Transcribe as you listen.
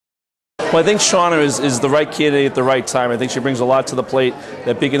Well, I think Shaunna is the right candidate at the right time. I think she brings a lot to the plate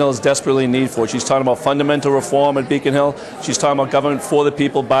that Beacon Hill is desperately in need for. She's talking about fundamental reform at Beacon Hill. She's talking about government for the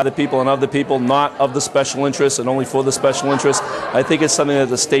people, by the people, and of the people, not of the special interests and only for the special interests. I think it's something that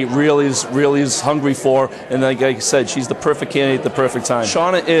the state really is hungry for, and like I said, she's the perfect candidate at the perfect time.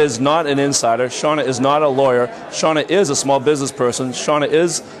 Shaunna is not an insider. Shaunna is not a lawyer. Shaunna is a small business person. Shaunna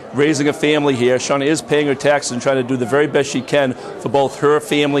is raising a family here. Shaunna is paying her taxes and trying to do the very best she can for both her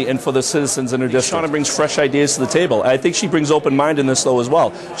family and for the citizens in her district. Shaunna brings fresh ideas to the table. I think she brings open-mindedness, though, as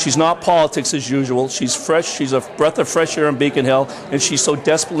well. She's not politics as usual. She's fresh. She's a breath of fresh air in Beacon Hill, and she's so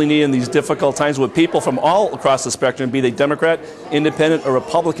desperately needed in these difficult times with people from all across the spectrum, be they Democrat, Independent, or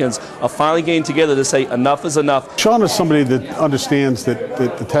Republicans, are finally getting together to say enough is enough. Shaunna is somebody that understands that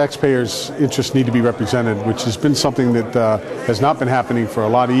the taxpayers' interests need to be represented, which has been something that has not been happening for a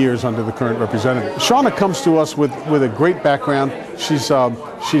lot of years under the current representative. Shaunna comes to us with a great background. She's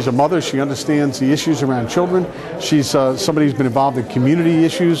a mother. She understands the issues around children. She's somebody who's been involved in community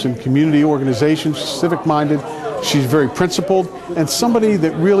issues and community organizations, civic-minded. She's very principled and somebody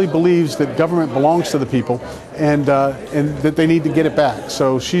that really believes that government belongs to the people and that they need to get it back.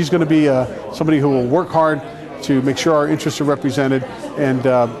 So she's going to be somebody who will work hard to make sure our interests are represented and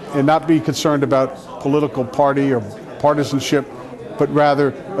not be concerned about political party or partisanship, but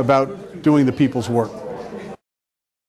rather about doing the people's work.